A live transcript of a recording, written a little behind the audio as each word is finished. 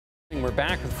We're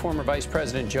back with former Vice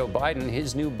President Joe Biden.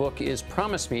 His new book is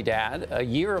Promise Me, Dad, A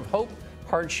Year of Hope,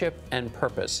 Hardship, and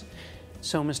Purpose.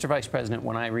 So, Mr. Vice President,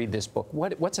 when I read this book,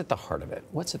 what's at the heart of it?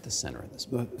 What's at the center of this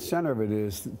book? The center of it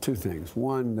is two things.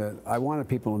 One, that I wanted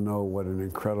people to know what an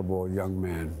incredible young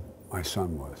man my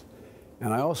son was.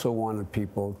 And I also wanted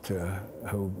people to,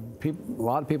 a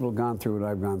lot of people have gone through what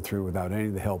I've gone through without any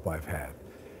of the help I've had.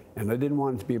 And I didn't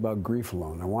want it to be about grief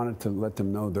alone. I wanted to let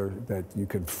them know that you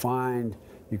can find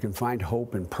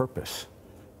hope and purpose.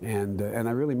 And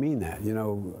I really mean that. You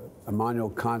know, Immanuel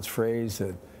Kant's phrase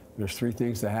that there's three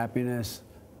things to happiness: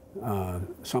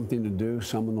 something to do,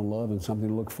 someone to love, and something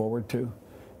to look forward to.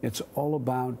 It's all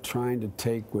about trying to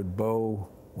take what Beau,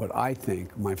 what I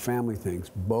think, my family thinks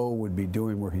Beau would be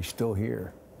doing where he's still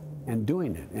here, and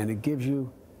doing it. And it gives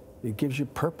you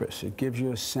purpose. It gives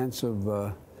you a sense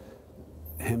of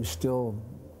him still,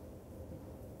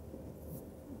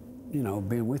 you know,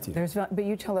 being with you. But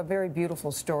you tell a very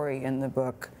beautiful story in the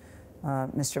book,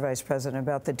 Mr. Vice President,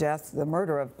 about the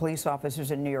murder of police officers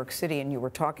in New York City, and you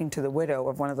were talking to the widow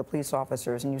of one of the police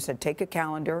officers, and you said, take a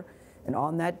calendar, and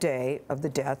on that day of the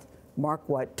death, mark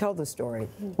what? Tell the story.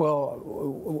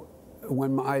 Well,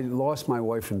 when I lost my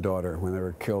wife and daughter, when they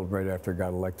were killed right after I got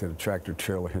elected, a tractor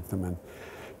trailer hit them, and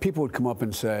people would come up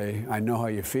and say, I know how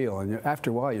you feel. And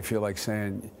after a while, you feel like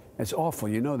saying, it's awful.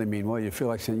 You know they mean well. You feel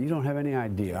like saying, you don't have any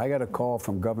idea. I got a call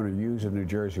from Governor Hughes of New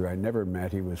Jersey, who I never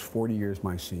met. He was 40 years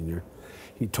my senior.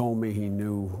 He told me he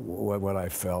knew what I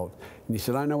felt. And he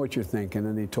said, I know what you're thinking.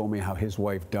 And he told me how his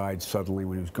wife died suddenly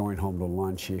when he was going home to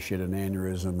lunch. She had an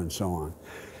aneurysm and so on.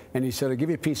 And he said, I'll give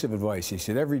you a piece of advice. He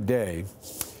said, every day,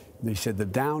 he said, the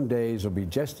down days will be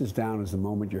just as down as the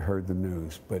moment you heard the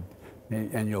news.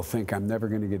 And you'll think, I'm never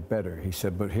going to get better. He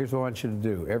said, but here's what I want you to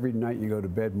do. Every night you go to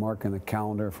bed, mark in the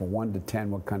calendar from 1 to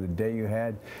 10 what kind of day you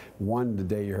had. 1, the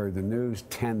day you heard the news.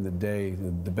 10, the day,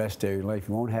 the best day of your life.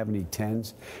 You won't have any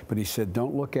 10s. But he said,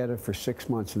 don't look at it for 6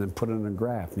 months and then put it in a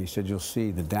graph. And he said, you'll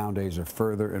see the down days are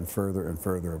further and further and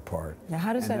further apart. Now,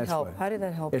 how does that help? How did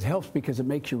that help? It helps because it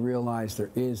makes you realize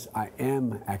I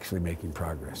am actually making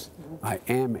progress. I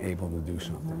am able to do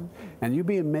something. And you'd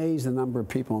be amazed the number of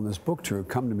people in this book tour who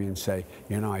come to me and say,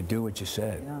 you know, I do what you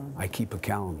said. Yeah. I keep a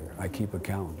calendar. I keep a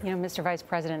calendar. You know, Mr. Vice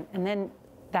President, and then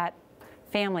that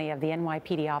family of the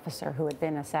NYPD officer who had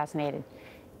been assassinated,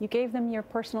 you gave them your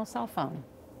personal cell phone.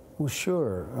 Well,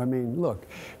 sure. I mean, look,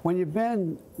 when you've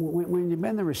been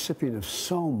the recipient of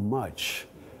so much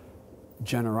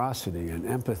generosity and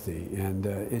empathy, and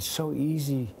it's so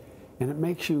easy, and it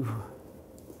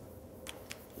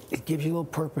gives you a little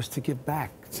purpose to give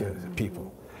back to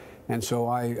people. And so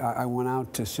I went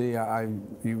out to see,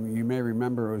 you may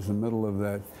remember it was the middle of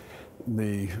the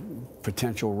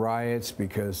potential riots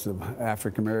because the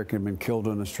African-American had been killed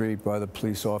on the street by the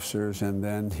police officers, and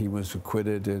then he was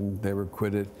acquitted and they were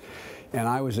acquitted. And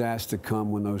I was asked to come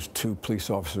when those 2 police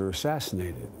officers were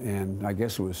assassinated. And I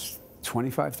guess it was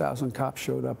 25,000 cops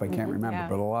showed up. I can't remember, yeah.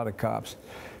 But a lot of cops,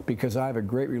 because I have a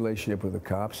great relationship with the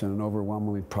cops and an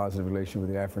overwhelmingly positive relationship with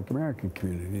the African-American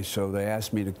community. So they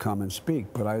asked me to come and speak.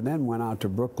 But I then went out to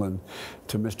Brooklyn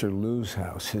to Mr. Liu's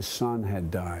house. His son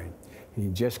had died. He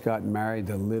just got married.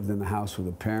 They lived in the house with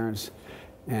the parents,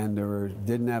 and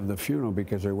didn't have the funeral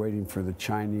because they're waiting for the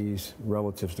Chinese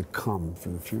relatives to come for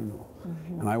the funeral.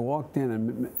 And I walked in,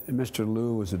 and Mr.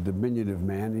 Liu was a diminutive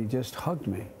man. And he just hugged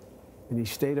me. And he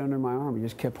stayed under my arm. He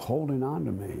just kept holding on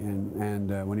to me.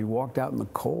 And when he walked out in the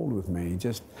cold with me,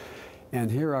 and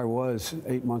here I was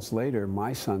 8 months later,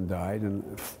 my son died, and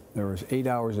there was 8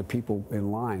 hours of people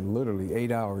in line, literally 8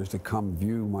 hours to come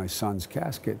view my son's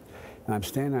casket. And I'm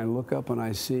standing there, I look up and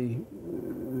I see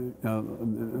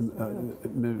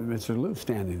Mr. Liu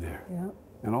standing there. Yeah.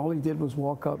 And all he did was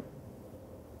walk up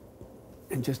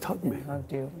and just hugged me.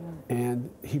 Hugged you. And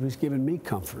he was giving me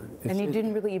comfort. And he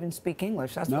didn't really even speak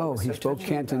English. That's no, what was he so spoke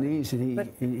Cantonese, and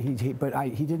he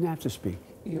didn't have to speak.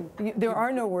 There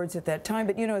are no words at that time,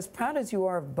 but you know, as proud as you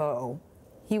are of Beau,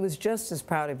 he was just as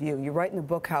proud of you. You write in the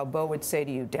book how Beau would say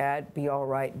to you, Dad, be all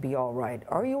right, be all right.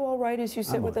 Are you all right as you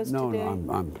sit with us today?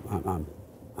 No, I'm good.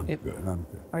 I'm good.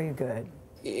 Are you good?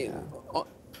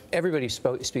 Everybody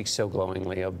speaks so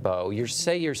glowingly of Beau. You're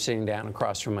sitting down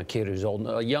across from a kid who's old,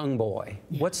 a young boy.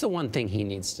 What's the one thing he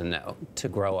needs to know to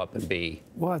grow up and be?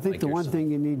 Well, I think like the one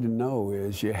thing you need to know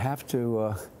is you have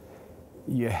to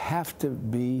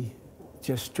be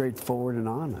just straightforward and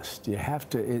honest. You have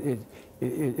to.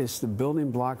 It's the building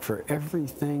block for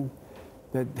everything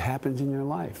that happens in your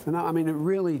life. And I mean, it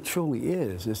really, truly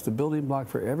is. It's the building block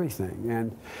for everything.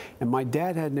 And my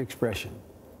dad had an expression.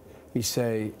 He'd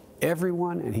say,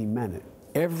 everyone, and he meant it,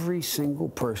 every single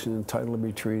person entitled to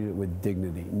be treated with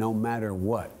dignity, no matter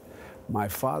what. My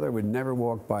father would never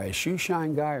walk by a shoe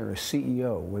shine guy or a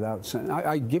CEO without saying,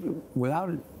 I give it without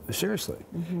it, seriously.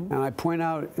 And I point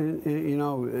out, you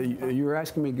know, you were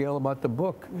asking me, Gayle, about the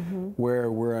book,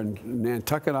 where we're on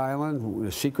Nantucket Island,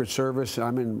 the Secret Service.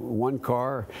 I'm in one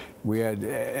car. We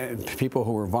had people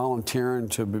who were volunteering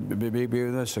to be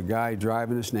with us, a guy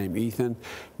driving us named Ethan.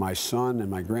 My son and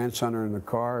my grandson are in the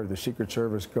car. The Secret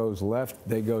Service goes left,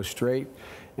 they go straight.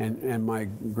 And my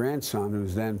grandson,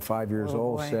 who's then 5 years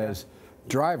old, says,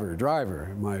 driver,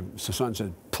 driver. My son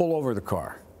said, pull over the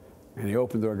car. And he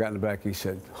opened the door, got in the back, he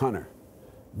said, Hunter,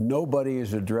 nobody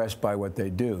is addressed by what they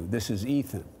do. This is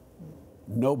Ethan.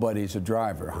 Nobody's a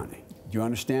driver, honey. Do you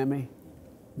understand me?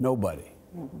 Nobody.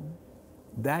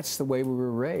 That's the way we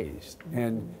were raised.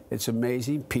 And it's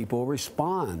amazing people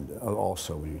respond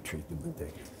also when you treat them with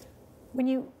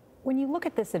dignity. When you look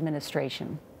at this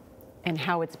administration and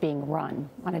how it's being run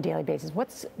on a daily basis,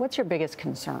 what's your biggest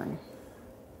concern?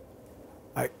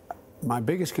 My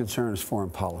biggest concern is foreign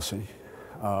policy.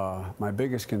 My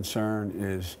biggest concern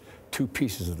is two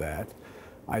pieces of that.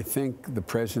 I think the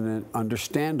president,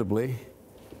 understandably,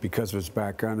 because of his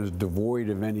background, is devoid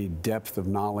of any depth of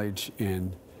knowledge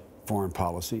in foreign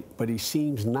policy, but he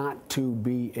seems not to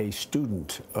be a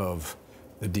student of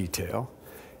the detail.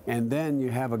 And then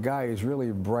you have a guy who's really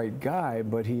a bright guy,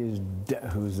 but who's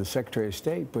the Secretary of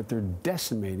State, but they're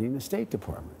decimating the State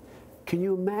Department. Can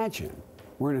you imagine?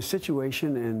 We're in a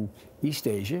situation in East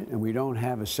Asia, and we don't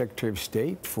have a Secretary of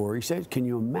State for East Asia. Can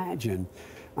you imagine?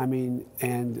 I mean,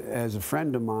 and as a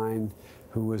friend of mine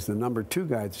who was the #2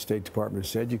 guy at the State Department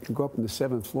said, you can go up on the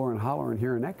 7th floor and holler and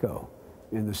hear an echo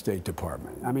in the State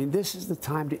Department. I mean, this is the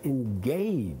time to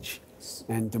engage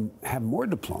and to have more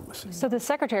diplomacy. So the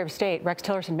Secretary of State, Rex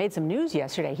Tillerson, made some news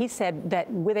yesterday. He said that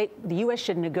the U.S.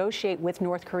 should negotiate with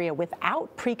North Korea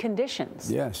without preconditions.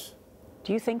 Yes.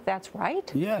 Do you think that's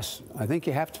right? Yes, I think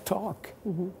you have to talk.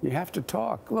 You have to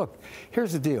talk. Look,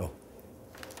 here's the deal.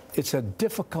 It's a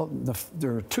difficult,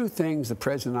 there are two things the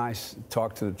President and I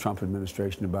talked to the Trump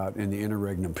administration about in the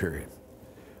interregnum period.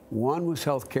 One was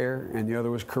health care and the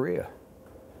other was Korea.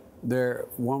 They're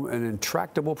an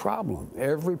intractable problem.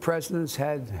 Every president's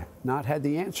not had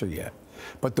the answer yet.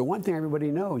 But the one thing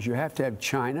everybody knows, you have to have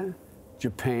China,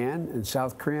 Japan, and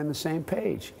South Korea on the same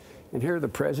page. And here the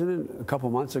president, a couple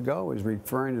months ago, is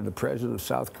referring to the president of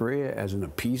South Korea as an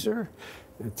appeaser,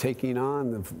 and taking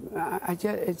on the.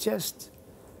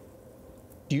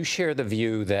 Do you share the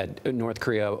view that North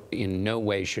Korea in no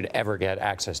way should ever get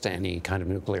access to any kind of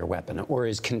nuclear weapon? Or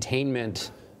is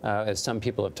containment, as some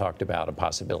people have talked about, a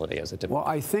possibility as a diplomat?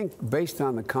 Well, I think based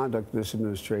on the conduct of this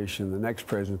administration, the next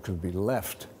president could be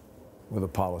left with a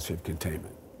policy of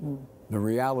containment. The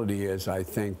reality is, I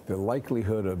think the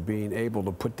likelihood of being able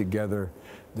to put together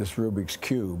this Rubik's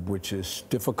Cube, which is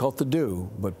difficult to do,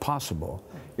 but possible,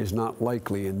 is not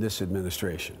likely in this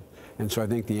administration. And so I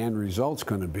think the end result's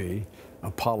going to be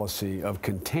a policy of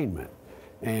containment.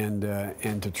 And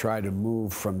to try to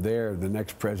move from there, the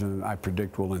next president, I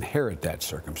predict, will inherit that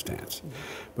circumstance.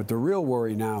 But the real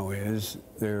worry now is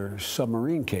their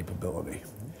submarine capability.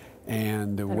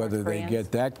 And whether they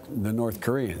get that, the North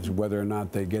Koreans, whether or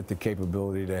not they get the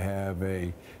capability to have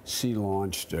a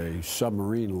sea-launched, a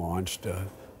submarine-launched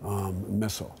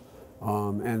missile.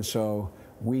 And so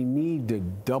we need to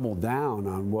double down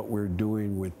on what we're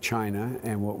doing with China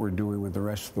and what we're doing with the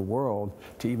rest of the world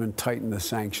to even tighten the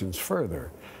sanctions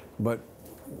further. But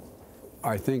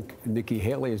I think Nikki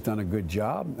Haley has done a good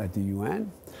job at the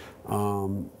UN.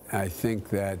 I think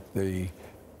that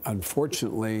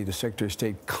unfortunately, the Secretary of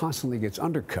State constantly gets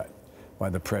undercut by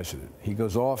the president. He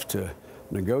goes off to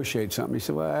negotiate something. He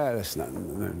said, well, that's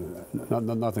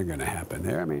nothing going to happen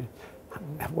there. I mean,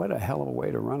 what a hell of a way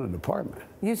to run a department.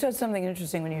 You said something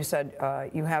interesting when you said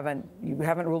you haven't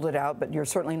ruled it out, but you're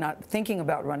certainly not thinking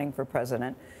about running for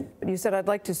president. But you said, I'd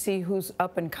like to see who's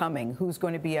up and coming, who's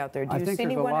going to be out there. Do you see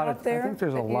anyone out there? I think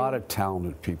there's a lot of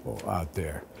talented people out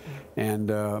there. And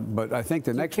but I think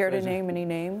the next. Do you care to name any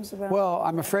names about? Well,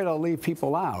 I'm afraid I'll leave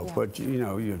people out. But you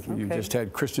know, you just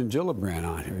had Kristen Gillibrand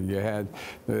on here. You had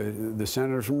the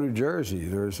senator from New Jersey.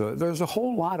 There's a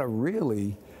whole lot of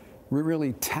really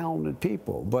talented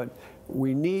people. But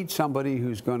we need somebody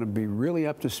who's going to be really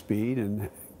up to speed and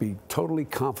be totally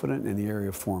confident in the area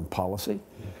of foreign policy.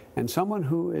 And someone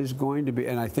who is going to be,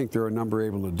 and I think there are a number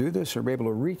able to do this, or able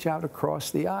to reach out across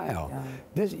the aisle.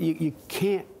 Yeah. You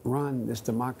can't run this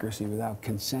democracy without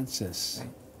consensus. Right.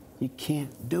 You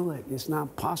can't do it. It's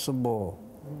not possible.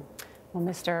 Well,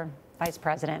 Mr. Vice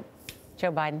President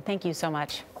Joe Biden, thank you so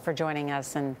much for joining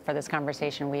us and for this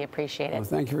conversation. We appreciate it. Well,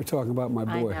 thank you for talking about my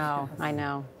boy. I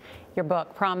know. Your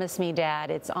book, Promise Me,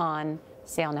 Dad, it's on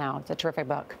sale now. It's a terrific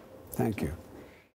book. Thank you.